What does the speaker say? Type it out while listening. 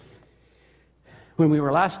When we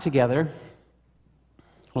were last together,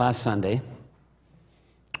 last Sunday,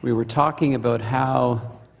 we were talking about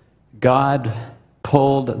how God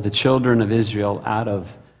pulled the children of Israel out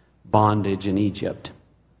of bondage in Egypt,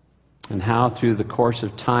 and how through the course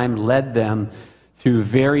of time led them through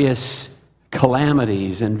various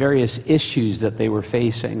calamities and various issues that they were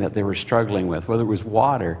facing, that they were struggling with, whether it was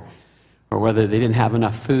water, or whether they didn't have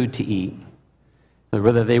enough food to eat, or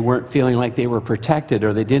whether they weren't feeling like they were protected,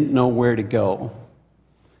 or they didn't know where to go.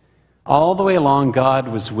 All the way along, God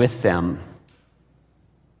was with them.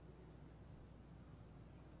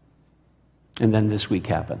 And then this week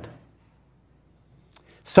happened.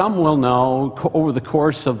 Some will know, over the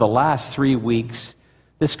course of the last 3 weeks,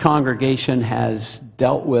 this congregation has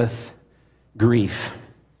dealt with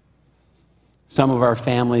grief. Some of our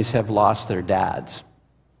families have lost their dads,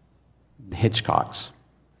 the Hitchcocks.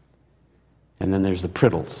 And then there's the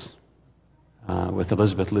Priddles, with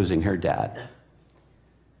Elizabeth losing her dad.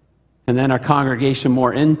 And then our congregation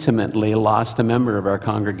more intimately lost a member of our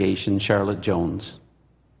congregation, Charlotte Jones.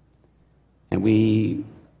 And we,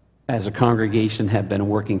 as a congregation, have been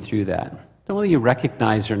working through that. Don't know whether you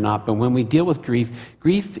recognize or not, but when we deal with grief,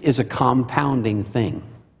 grief is a compounding thing.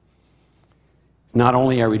 Not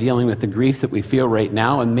only are we dealing with the grief that we feel right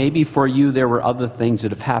now, and maybe for you there were other things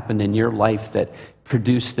that have happened in your life that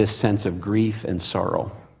produce this sense of grief and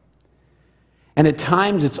sorrow. And at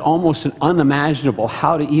times it's almost unimaginable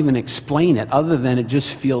how to even explain it, other than it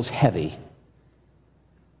just feels heavy.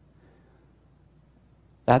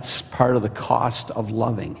 That's part of the cost of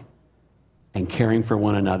loving and caring for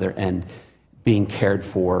one another and being cared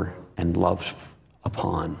for and loved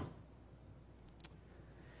upon.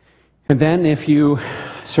 And then if you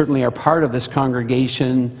certainly are part of this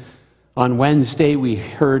congregation, on Wednesday we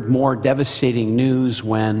heard more devastating news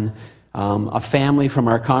when a family from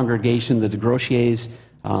our congregation, the DeGrochiers,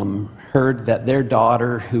 heard that their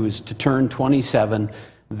daughter, who is to turn 27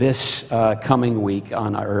 this coming week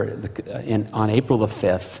on April the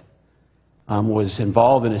 5th, was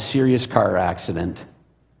involved in a serious car accident,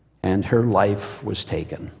 and her life was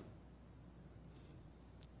taken.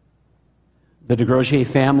 The DeGrochier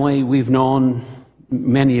family, we've known,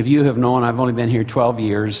 many of you have known, I've only been here 12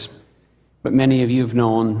 years, but many of you have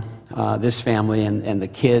known this family and the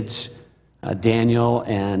kids, Daniel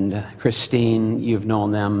and Christine. You've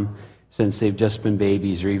known them since they've just been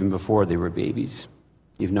babies, or even before they were babies.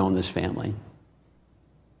 You've known this family.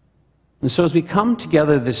 And so as we come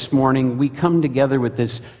together this morning, we come together with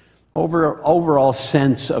this overall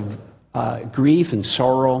sense of grief and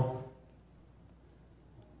sorrow.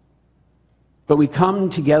 But we come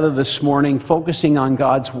together this morning focusing on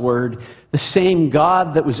God's Word, the same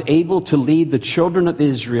God that was able to lead the children of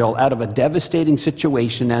Israel out of a devastating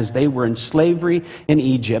situation as they were in slavery in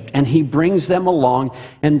Egypt, and He brings them along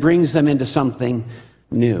and brings them into something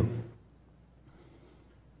new.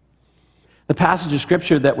 The passage of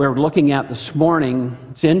Scripture that we're looking at this morning,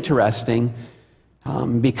 it's interesting.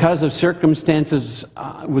 Because of circumstances,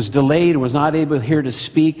 was delayed and was not able here to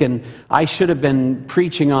speak, and I should have been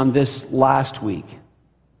preaching on this last week.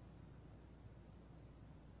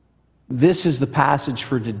 This is the passage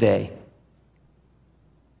for today.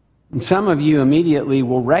 And some of you immediately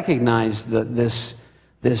will recognize this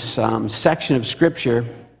section of Scripture,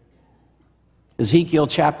 Ezekiel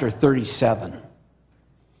chapter 37.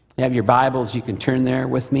 You have your Bibles, you can turn there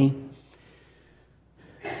with me.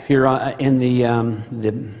 If you're in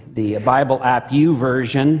the Bible app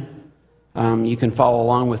YouVersion, you can follow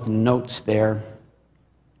along with the notes there.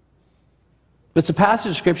 But it's a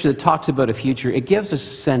passage of Scripture that talks about a future. It gives us a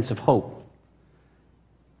sense of hope.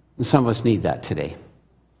 And some of us need that today,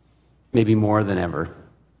 maybe more than ever.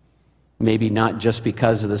 Maybe not just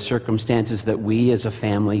because of the circumstances that we as a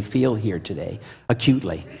family feel here today,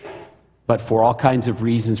 acutely, but for all kinds of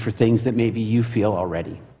reasons, for things that maybe you feel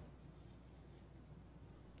already.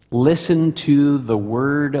 Listen to the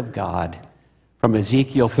Word of God from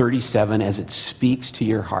Ezekiel 37 as it speaks to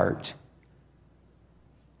your heart.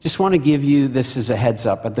 Just want to give you this as a heads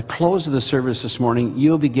up. At the close of the service this morning,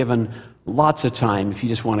 you'll be given lots of time if you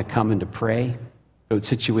just want to come and to pray about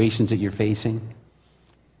situations that you're facing.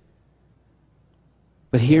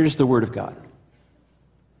 But here's the Word of God.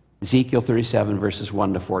 Ezekiel 37, verses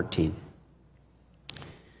 1 to 14.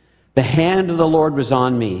 The hand of the Lord was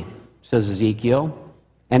on me, says Ezekiel,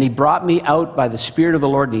 and He brought me out by the Spirit of the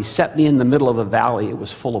Lord, and He set me in the middle of a valley. It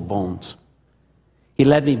was full of bones. He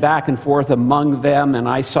led me back and forth among them, and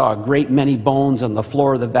I saw a great many bones on the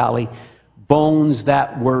floor of the valley, bones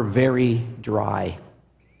that were very dry.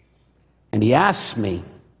 And He asked me,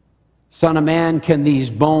 Son of man, can these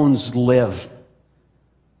bones live?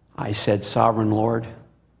 I said, Sovereign Lord.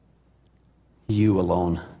 you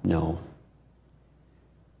alone know.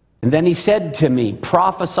 And then he said to me,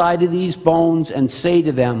 prophesy to these bones and say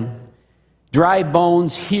to them, dry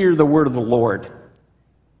bones, hear the word of the Lord.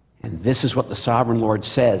 And this is what the sovereign Lord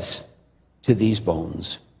says to these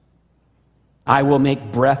bones. I will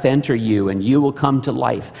make breath enter you, and you will come to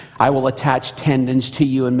life. I will attach tendons to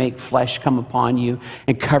you and make flesh come upon you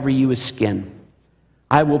and cover you with skin.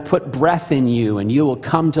 I will put breath in you, and you will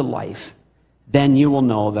come to life. Then you will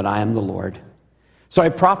know that I am the Lord. So I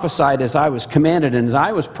prophesied as I was commanded, and as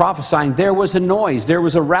I was prophesying, there was a noise. There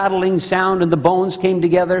was a rattling sound, and the bones came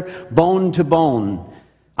together, bone to bone.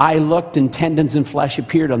 I looked, and tendons and flesh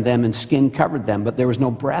appeared on them, and skin covered them, but there was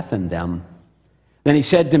no breath in them. Then he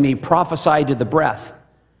said to me, prophesy to the breath.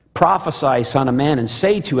 Prophesy, son of man, and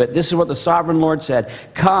say to it, this is what the sovereign Lord said,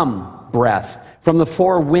 come, breath, from the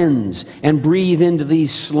four winds, and breathe into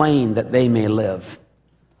these slain that they may live.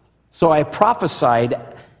 So I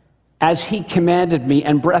prophesied as he commanded me,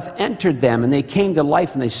 and breath entered them, and they came to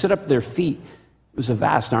life, and they stood up to their feet. It was a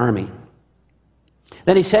vast army.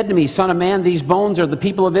 Then he said to me, son of man, these bones are the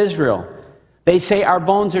people of Israel. They say, our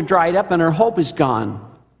bones are dried up, and our hope is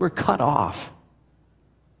gone. We're cut off.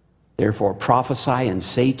 Therefore prophesy and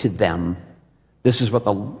say to them, this is what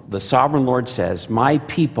the sovereign Lord says, my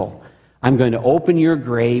people, I'm going to open your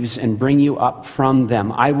graves and bring you up from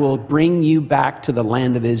them. I will bring you back to the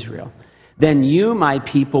land of Israel. Then you, my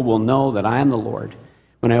people, will know that I am the Lord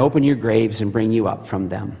when I open your graves and bring you up from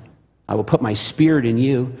them. I will put my spirit in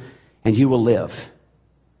you, and you will live.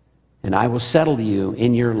 And I will settle you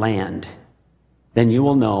in your land. Then you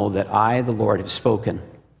will know that I, the Lord, have spoken,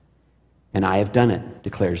 and I have done it,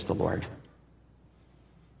 declares the Lord.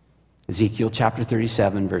 Ezekiel chapter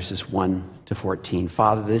 37, verses 1 to 14.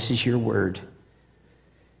 Father, this is your word.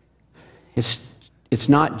 It's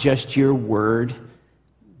not just your word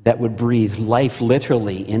that would breathe life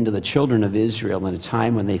literally into the children of Israel in a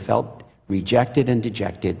time when they felt rejected and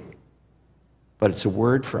dejected, but it's a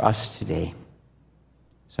word for us today.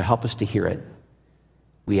 So help us to hear it.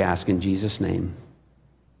 We ask in Jesus' name.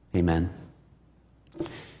 Amen.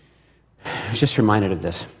 I was just reminded of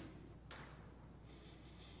this.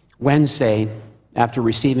 Wednesday, after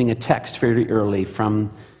receiving a text fairly early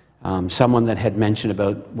from someone that had mentioned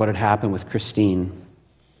about what had happened with Christine,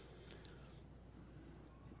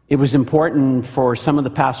 it was important for some of the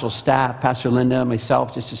pastoral staff, Pastor Linda,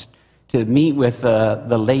 myself, just to meet with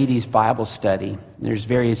the ladies' Bible study. There's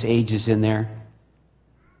various ages in there.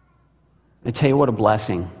 I tell you what a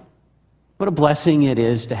blessing. What a blessing it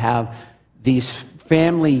is to have these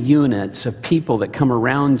family units of people that come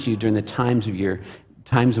around you during the times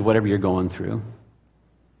of whatever you're going through.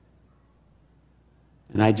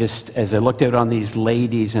 And as I looked out on these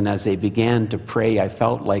ladies and as they began to pray, I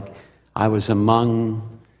felt like I was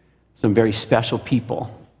among some very special people,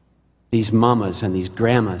 these mamas and these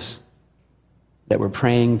grandmas that were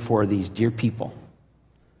praying for these dear people.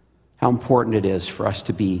 How important it is for us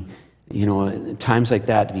to be, at times like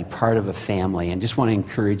that, to be part of a family. And just want to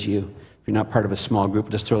encourage you, if you're not part of a small group,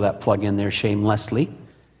 just throw that plug in there shamelessly.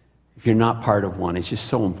 If you're not part of one, it's just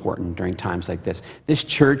so important during times like this. This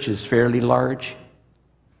church is fairly large.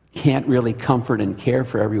 Can't really comfort and care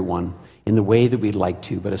for everyone in the way that we'd like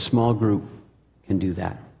to, but a small group can do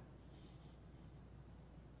that.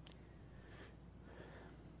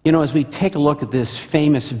 As we take a look at this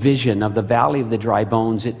famous vision of the Valley of the Dry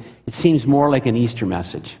Bones, it seems more like an Easter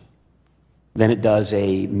message than it does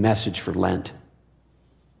a message for Lent.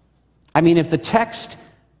 I mean, if the text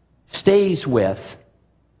stays with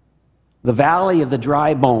the Valley of the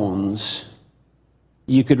Dry Bones,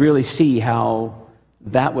 you could really see how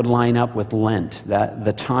that would line up with Lent, that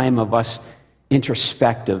the time of us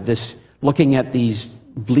introspective, this looking at these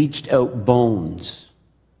bleached out bones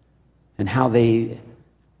and how they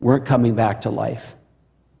weren't coming back to life.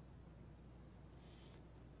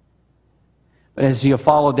 But as you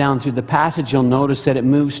follow down through the passage, you'll notice that it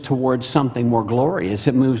moves towards something more glorious.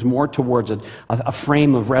 It moves more towards a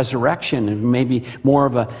frame of resurrection and maybe more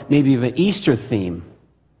of an Easter theme.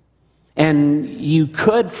 And you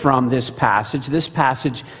could, from this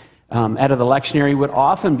passage out of the lectionary would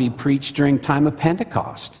often be preached during time of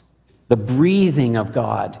Pentecost. The breathing of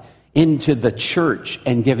God into the church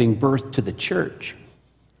and giving birth to the church.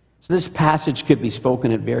 So this passage could be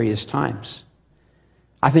spoken at various times.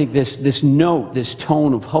 I think this note, this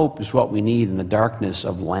tone of hope is what we need in the darkness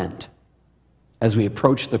of Lent as we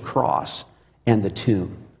approach the cross and the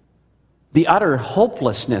tomb. The utter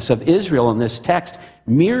hopelessness of Israel in this text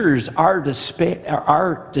mirrors our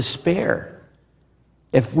despair.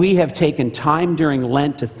 If we have taken time during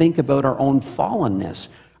Lent to think about our own fallenness,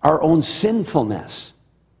 our own sinfulness,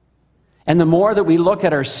 And the more that we look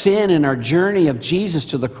at our sin and our journey of Jesus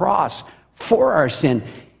to the cross for our sin,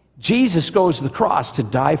 Jesus goes to the cross to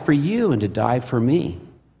die for you and to die for me.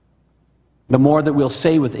 The more that we'll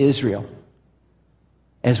say with Israel,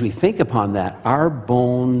 as we think upon that, our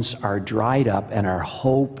bones are dried up and our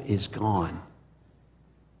hope is gone.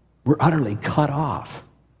 We're utterly cut off.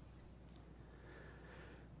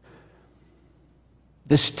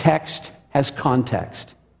 This text has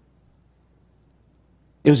context.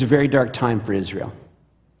 It was a very dark time for Israel.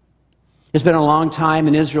 It's been a long time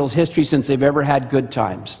in Israel's history since they've ever had good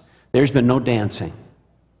times. There's been no dancing.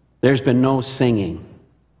 There's been no singing.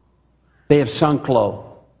 They have sunk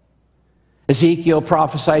low. Ezekiel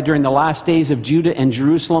prophesied during the last days of Judah and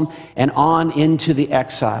Jerusalem and on into the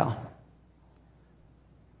exile.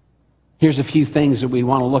 Here's a few things that we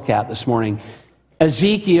want to look at this morning.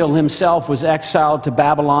 Ezekiel himself was exiled to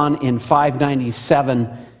Babylon in 597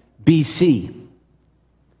 BC,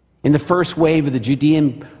 in the first wave of the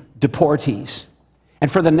Judean deportees.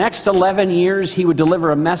 And for the next 11 years, he would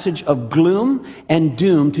deliver a message of gloom and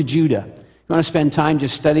doom to Judah. You want to spend time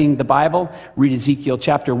just studying the Bible? Read Ezekiel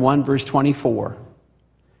chapter 1, verse 24.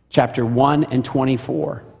 Chapter 1 and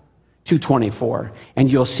 24 to 24.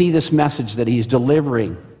 And you'll see this message that he's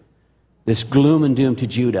delivering, this gloom and doom to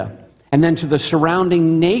Judah. And then to the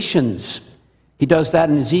surrounding nations. He does that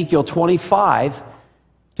in Ezekiel 25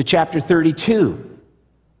 to chapter 32.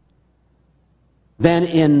 Then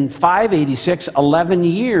in 586, 11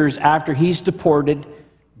 years after he's deported,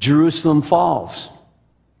 Jerusalem falls.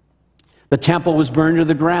 The temple was burned to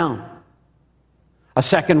the ground. A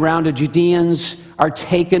second round of Judeans are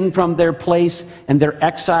taken from their place and they're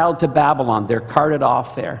exiled to Babylon. They're carted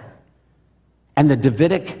off there. And the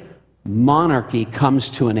Davidic monarchy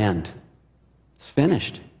comes to an end. It's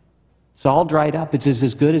finished. It's all dried up. It's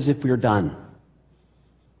as good as if we were done.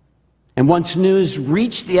 And once news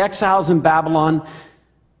reached the exiles in Babylon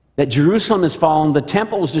that Jerusalem has fallen, the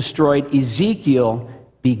temple was destroyed, Ezekiel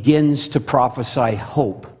begins to prophesy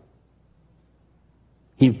hope.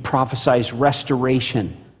 He prophesies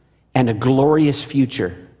restoration and a glorious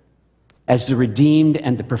future as the redeemed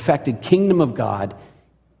and the perfected kingdom of God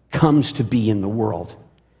comes to be in the world.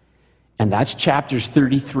 And that's chapters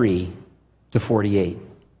 33 to 48.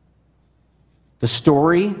 The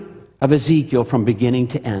story of Ezekiel from beginning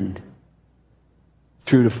to end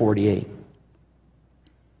through to 48.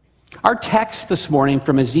 Our text this morning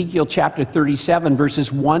from Ezekiel chapter 37,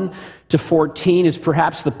 verses 1 to 14, is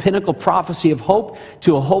perhaps the pinnacle prophecy of hope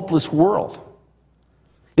to a hopeless world.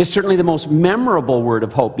 It's certainly the most memorable word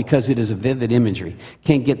of hope because it is a vivid imagery.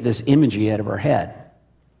 Can't get this imagery out of our head.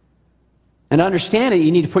 And to understand it,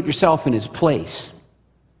 you need to put yourself in his place.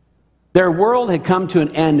 Their world had come to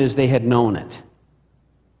an end as they had known it.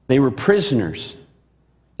 They were prisoners.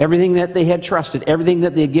 Everything that they had trusted, everything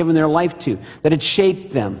that they had given their life to, that had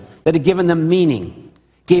shaped them, that had given them meaning,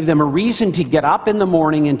 gave them a reason to get up in the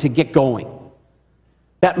morning and to get going.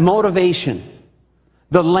 That motivation,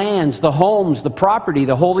 the lands, the homes, the property,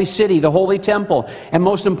 the holy city, the holy temple, and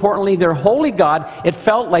most importantly, their holy God, it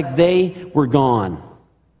felt like they were gone.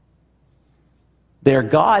 Their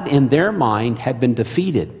God, in their mind, had been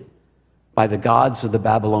defeated by the gods of the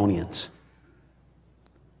Babylonians.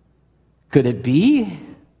 Could it be?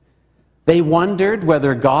 They wondered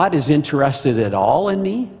whether God is interested at all in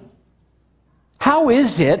me. How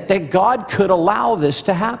is it that God could allow this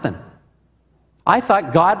to happen? I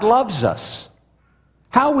thought God loves us.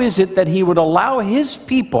 How is it that he would allow his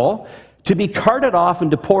people to be carted off and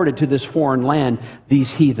deported to this foreign land,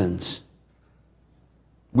 these heathens?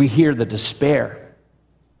 We hear the despair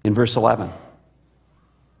in verse 11.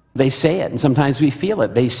 They say it, and sometimes we feel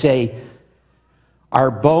it. They say, our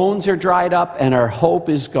bones are dried up and our hope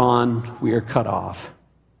is gone. We are cut off.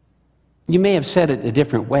 You may have said it a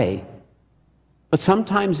different way, but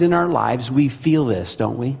sometimes in our lives we feel this,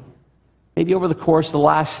 don't we? Maybe over the course of the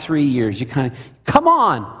last 3 years, you kind of, come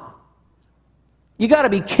on. You got to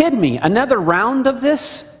be kidding me. Another round of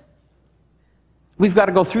this? We've got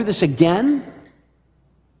to go through this again?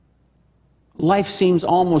 Life seems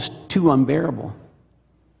almost too unbearable.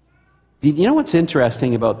 You know what's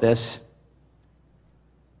interesting about this?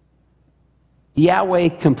 Yahweh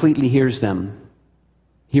completely hears them.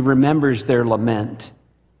 He remembers their lament.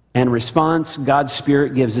 And in response, God's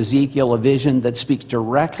Spirit gives Ezekiel a vision that speaks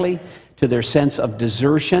directly to their sense of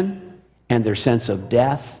desertion and their sense of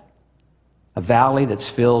death, a valley that's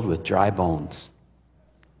filled with dry bones.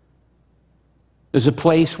 There's a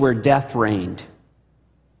place where death reigned.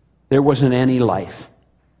 There wasn't any life.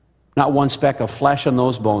 Not one speck of flesh on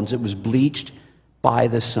those bones. It was bleached by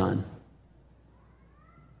the sun.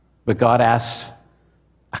 But God asks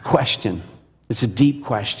a question. It's a deep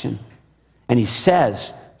question. And he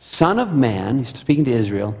says, Son of man, he's speaking to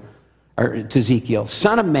Israel, or to Ezekiel,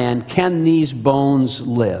 Son of man, can these bones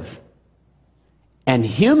live? And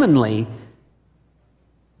humanly,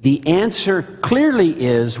 the answer clearly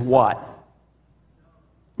is what?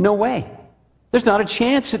 No way. There's not a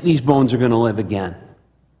chance that these bones are going to live again.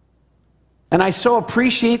 And I so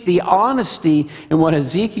appreciate the honesty in what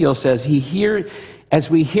Ezekiel says. As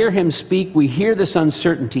we hear him speak, we hear this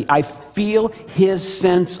uncertainty. I feel his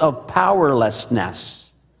sense of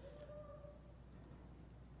powerlessness.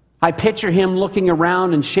 I picture him looking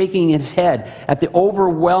around and shaking his head at the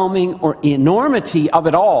overwhelming enormity of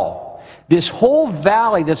it all. This whole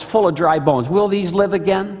valley that's full of dry bones. Will these live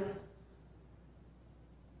again?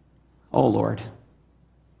 Oh, Lord,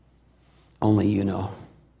 only you know.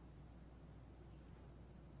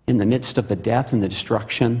 In the midst of the death and the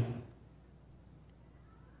destruction,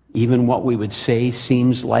 even what we would say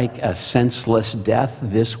seems like a senseless death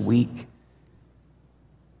this week,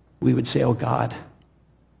 we would say, oh God,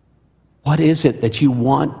 what is it that you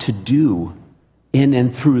want to do in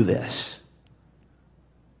and through this?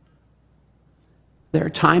 There are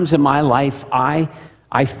times in my life I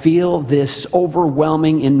feel this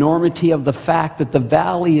overwhelming enormity of the fact that the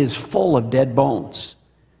valley is full of dead bones.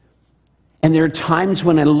 And there are times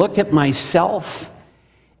when I look at myself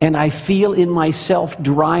and I feel in myself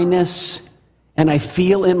dryness, and I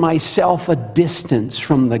feel in myself a distance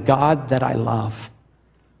from the God that I love.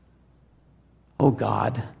 Oh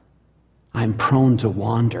God, I'm prone to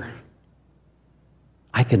wander.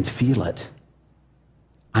 I can feel it.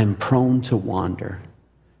 I'm prone to wander,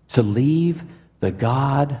 to leave the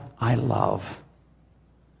God I love.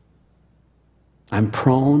 I'm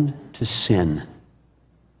prone to sin.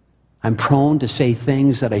 I'm prone to say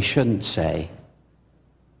things that I shouldn't say.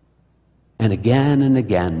 And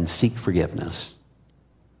again seek forgiveness.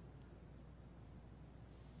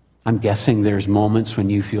 I'm guessing there's moments when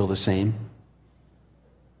you feel the same.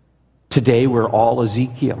 Today we're all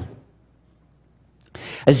Ezekiel.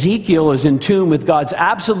 Ezekiel is in tune with God's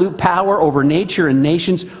absolute power over nature and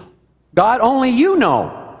nations. God, only you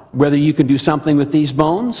know whether you can do something with these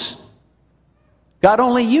bones. God,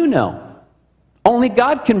 only you know. Only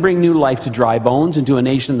God can bring new life to dry bones, into a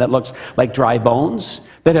nation that looks like dry bones,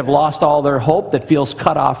 that have lost all their hope, that feels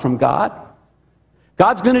cut off from God.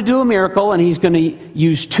 God's going to do a miracle, and he's going to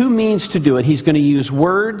use two means to do it. He's going to use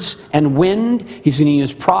words and wind. He's going to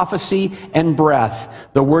use prophecy and breath.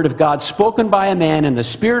 The word of God spoken by a man, and the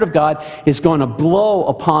Spirit of God is going to blow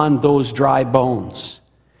upon those dry bones.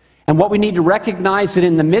 And what we need to recognize that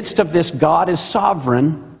in the midst of this, God is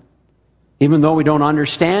sovereign. Even though we don't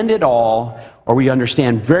understand it all, or we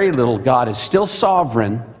understand very little, God is still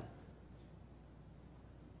sovereign.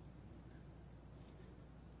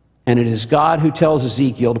 And it is God who tells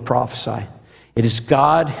Ezekiel to prophesy. It is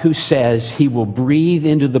God who says he will breathe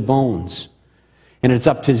into the bones. And it's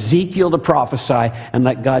up to Ezekiel to prophesy and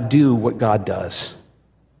let God do what God does.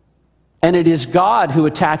 And it is God who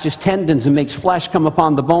attaches tendons and makes flesh come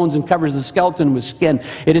upon the bones and covers the skeleton with skin.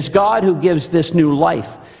 It is God who gives this new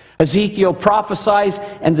life. Ezekiel prophesies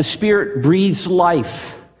and the Spirit breathes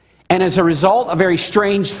life. And as a result, a very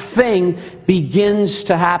strange thing begins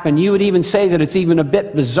to happen. You would even say that it's even a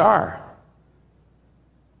bit bizarre.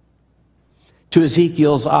 To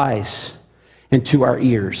Ezekiel's eyes and to our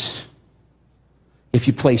ears, if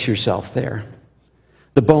you place yourself there.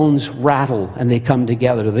 The bones rattle and they come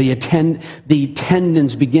together. The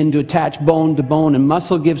tendons begin to attach bone to bone, and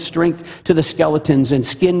muscle gives strength to the skeletons, and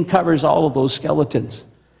skin covers all of those skeletons.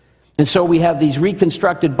 And so we have these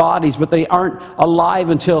reconstructed bodies, but they aren't alive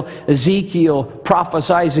until Ezekiel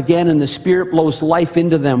prophesies again and the Spirit blows life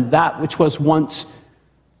into them, that which was once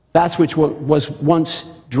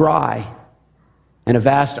dry, and a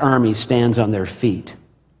vast army stands on their feet.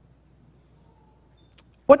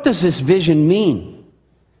 What does this vision mean?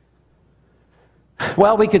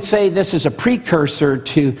 Well, we could say this is a precursor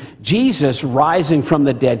to Jesus rising from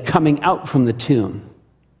the dead, coming out from the tomb.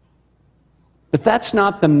 But that's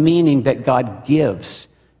not the meaning that God gives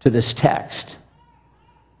to this text.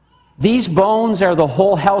 These bones are the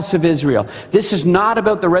whole house of Israel. This is not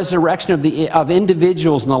about the resurrection of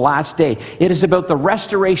individuals in the last day. It is about the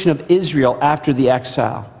restoration of Israel after the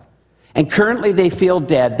exile. And currently they feel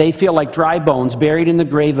dead. They feel like dry bones buried in the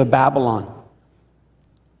grave of Babylon.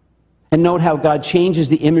 And note how God changes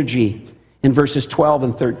the imagery in verses 12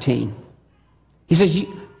 and 13. He says,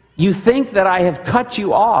 You think that I have cut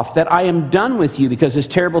you off, that I am done with you because this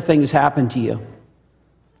terrible thing has happened to you.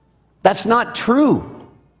 That's not true.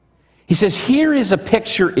 He says, here is a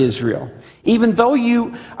picture, Israel. Even though you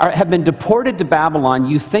have been deported to Babylon,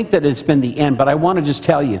 you think that it's been the end, but I want to just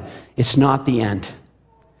tell you, it's not the end.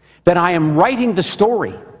 that I am writing the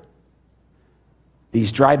story.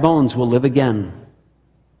 These dry bones will live again.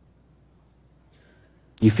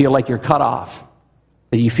 You feel like you're cut off,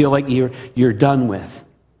 that you feel like you're done with.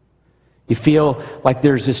 You feel like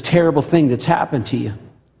there's this terrible thing that's happened to you.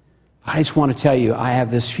 I just want to tell you, I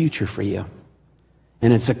have this future for you.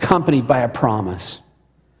 And it's accompanied by a promise.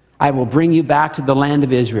 I will bring you back to the land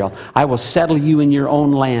of Israel. I will settle you in your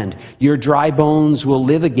own land. Your dry bones will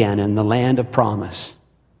live again in the land of promise.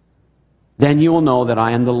 Then you will know that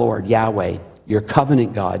I am the Lord, Yahweh, your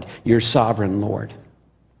covenant God, your sovereign Lord.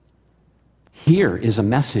 Here is a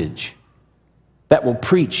message that will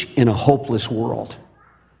preach in a hopeless world,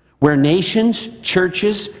 where nations,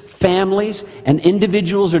 churches, families, and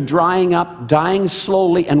individuals are drying up, dying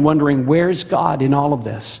slowly, and wondering, where's God in all of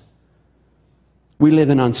this? We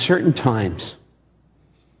live in uncertain times.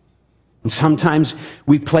 And sometimes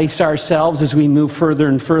we place ourselves as we move further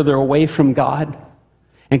and further away from God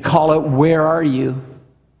and call out, where are you?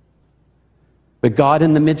 But God,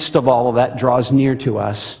 in the midst of all of that, draws near to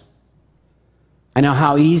us. I know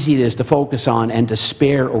how easy it is to focus on and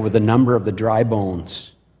despair over the number of the dry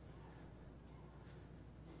bones.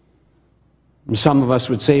 And some of us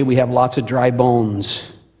would say we have lots of dry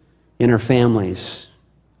bones in our families,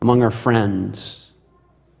 among our friends.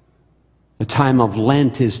 The time of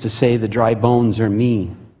Lent is to say the dry bones are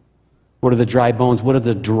me. What are the dry bones? What are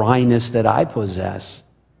the dryness that I possess?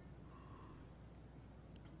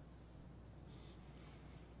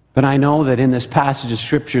 But I know that in this passage of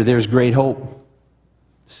Scripture there's great hope.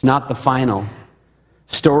 It's not the final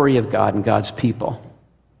story of God and God's people.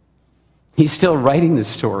 He's still writing this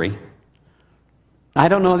story. I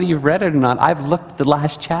don't know that you've read it or not. I've looked at the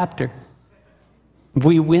last chapter.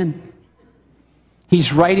 We win.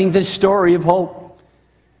 He's writing this story of hope.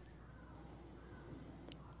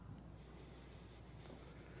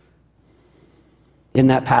 In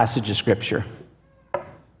that passage of Scripture,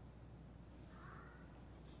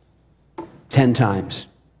 10 times,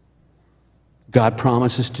 God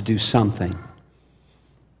promises to do something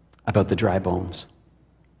about the dry bones.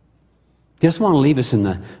 He doesn't want to leave us in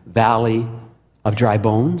the valley of dry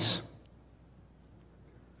bones.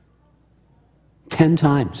 10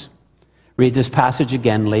 times. Read this passage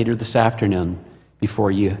again later this afternoon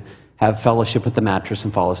before you have fellowship with the mattress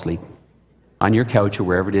and fall asleep. On your couch or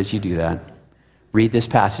wherever it is you do that. Read this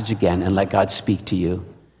passage again and let God speak to you.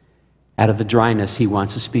 Out of the dryness, He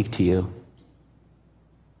wants to speak to you.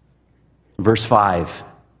 Verse 5,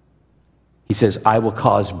 He says, I will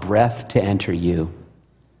cause breath to enter you,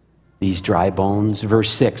 these dry bones. Verse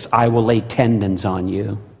 6, I will lay tendons on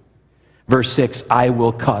you. Verse 6, I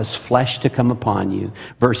will cause flesh to come upon you.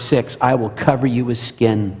 Verse 6, I will cover you with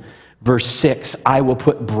skin. Verse 6, I will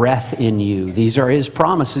put breath in you. These are His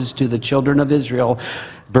promises to the children of Israel.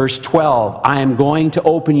 Verse 12, I am going to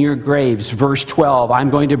open your graves. Verse 12, I'm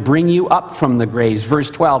going to bring you up from the graves. Verse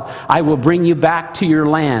 12, I will bring you back to your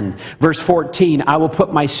land. Verse 14, I will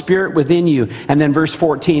put my spirit within you. And then verse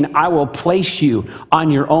 14, I will place you on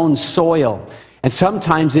your own soil. And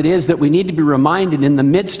sometimes it is that we need to be reminded in the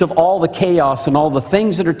midst of all the chaos and all the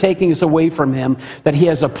things that are taking us away from Him, that He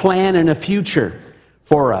has a plan and a future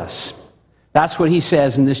for us. That's what He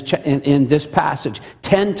says in this passage.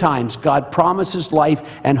 10 times God promises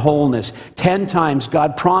life and wholeness. 10 times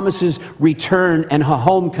God promises return and a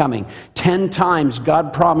homecoming. 10 times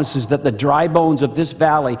God promises that the dry bones of this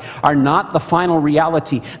valley are not the final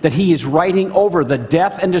reality, that He is writing over the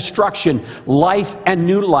death and destruction, life and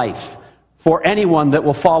new life for anyone that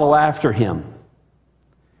will follow after Him.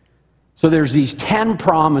 So there's these 10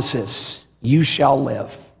 promises. You shall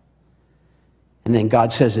live. And then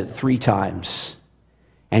God says it 3 times.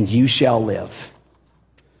 And you shall live.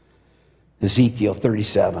 Ezekiel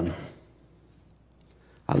 37.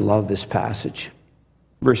 I love this passage.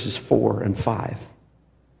 Verses 4 and 5.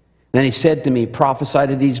 Then He said to me, prophesy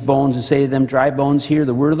to these bones and say to them, dry bones, hear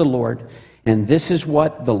the word of the Lord. And this is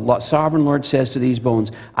what the sovereign Lord says to these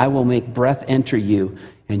bones. I will make breath enter you,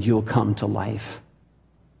 and you'll come to life.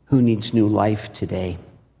 Who needs new life today?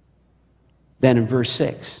 Then in verse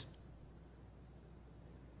 6.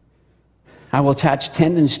 I will attach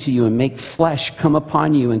tendons to you and make flesh come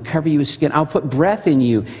upon you and cover you with skin. I'll put breath in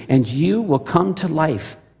you, and you will come to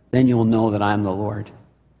life. Then you'll know that I'm the Lord.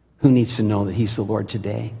 Who needs to know that He's the Lord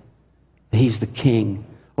today? That He's the King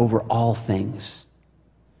over all things.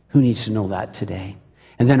 Who needs to know that today?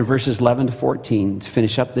 And then in verses 11 to 14, to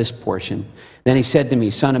finish up this portion, then He said to me,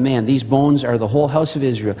 Son of man, these bones are the whole house of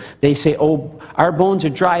Israel. They say, oh, our bones are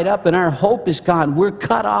dried up and our hope is gone. We're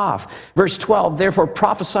cut off. Verse 12, therefore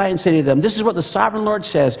prophesy and say to them, this is what the sovereign Lord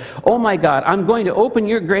says. Oh my God, I'm going to open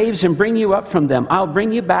your graves and bring you up from them. I'll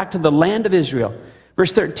bring you back to the land of Israel.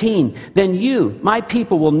 Verse 13, then you, my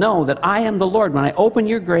people, will know that I am the Lord when I open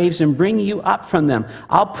your graves and bring you up from them.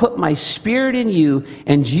 I'll put my spirit in you,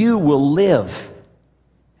 and you will live,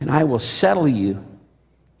 and I will settle you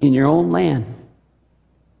in your own land.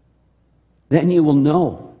 Then you will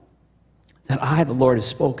know that I, the Lord, have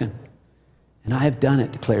spoken, and I have done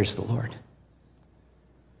it, declares the Lord.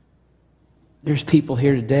 There's people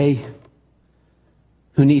here today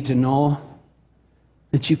who need to know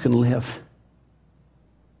that you can live,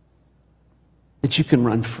 that you can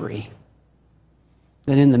run free,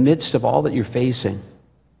 that in the midst of all that you're facing,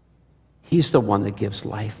 He's the one that gives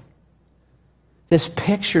life. This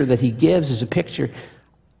picture that He gives is a picture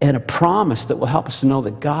and a promise that will help us to know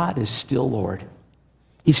that God is still Lord.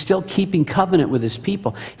 He's still keeping covenant with His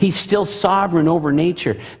people. He's still sovereign over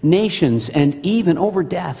nature, nations, and even over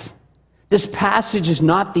death. This passage is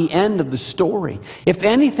not the end of the story. If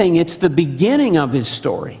anything, it's the beginning of His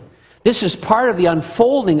story. This is part of the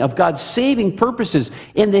unfolding of God's saving purposes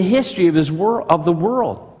in the history of the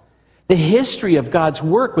world. The history of God's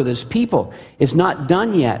work with His people is not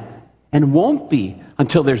done yet and won't be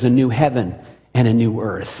until there's a new heaven and a new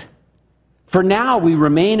earth. For now, we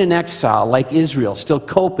remain in exile like Israel, still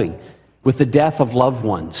coping with the death of loved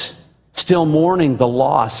ones, still mourning the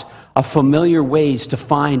loss of familiar ways to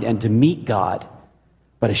find and to meet God,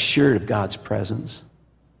 but assured of God's presence.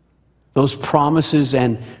 Those promises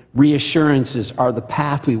and reassurances are the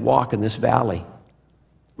path we walk in this valley.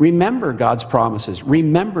 Remember God's promises.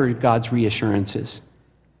 Remember God's reassurances.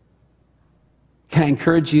 Can I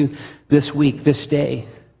encourage you this week, this day?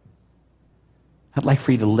 I'd like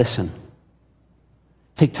for you to listen.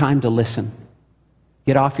 Take time to listen.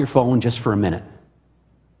 Get off your phone just for a minute.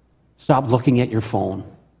 Stop looking at your phone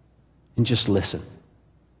and just listen.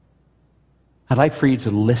 I'd like for you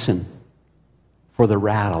to listen for the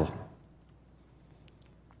rattle.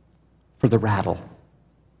 For the rattle.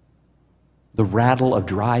 The rattle of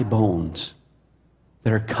dry bones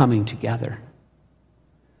that are coming together.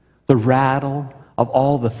 The rattle of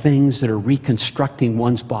all the things that are reconstructing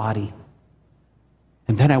one's body.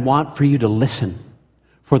 And then I want for you to listen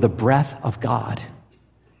for the breath of God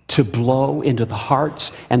to blow into the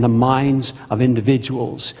hearts and the minds of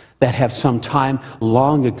individuals that have some time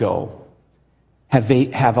long ago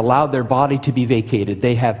have allowed their body to be vacated.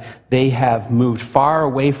 They have moved far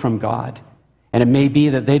away from God. And it may be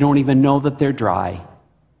that they don't even know that they're dry.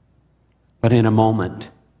 But in a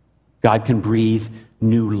moment, God can breathe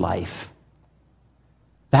new life.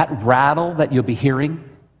 That rattle that you'll be hearing,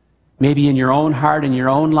 maybe in your own heart, in your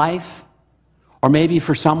own life, or maybe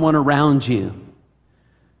for someone around you,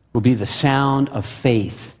 will be the sound of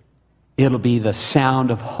faith. It'll be the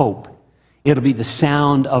sound of hope. It'll be the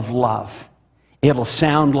sound of love. It'll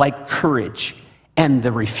sound like courage and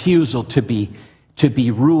the refusal to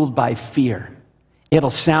be ruled by fear. It'll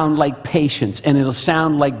sound like patience, and it'll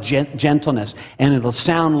sound like gentleness, and it'll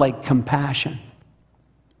sound like compassion.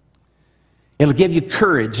 It'll give you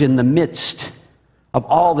courage in the midst of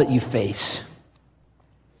all that you face.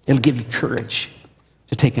 It'll give you courage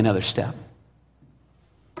to take another step.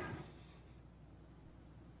 I'm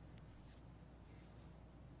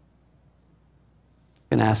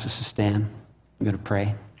going to ask us to stand. I'm going to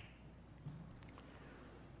pray.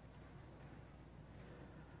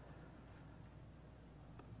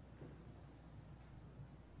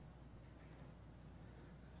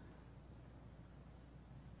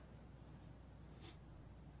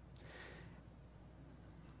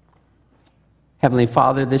 Heavenly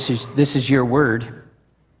Father, this is your word.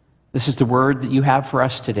 This is the word that you have for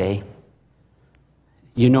us today.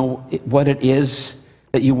 You know what it is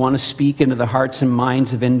that you want to speak into the hearts and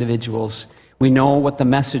minds of individuals. We know what the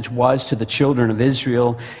message was to the children of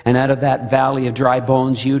Israel, and out of that valley of dry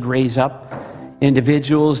bones, you'd raise up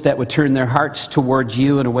individuals that would turn their hearts towards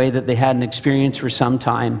you in a way that they hadn't experienced for some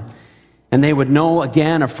time. And they would know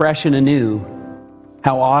again, afresh and anew,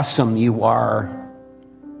 how awesome you are.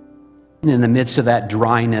 And in the midst of that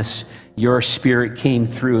dryness, your Spirit came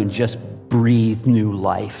through and just breathed new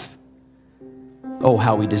life. Oh,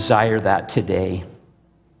 how we desire that today.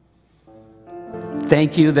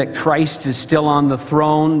 Thank you that Christ is still on the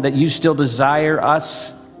throne, that you still desire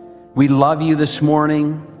us. We love you this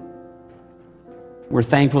morning. We're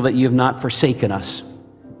thankful that you have not forsaken us.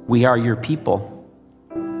 We are your people.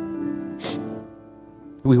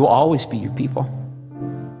 We will always be your people.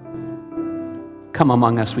 Come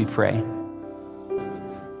among us, we pray.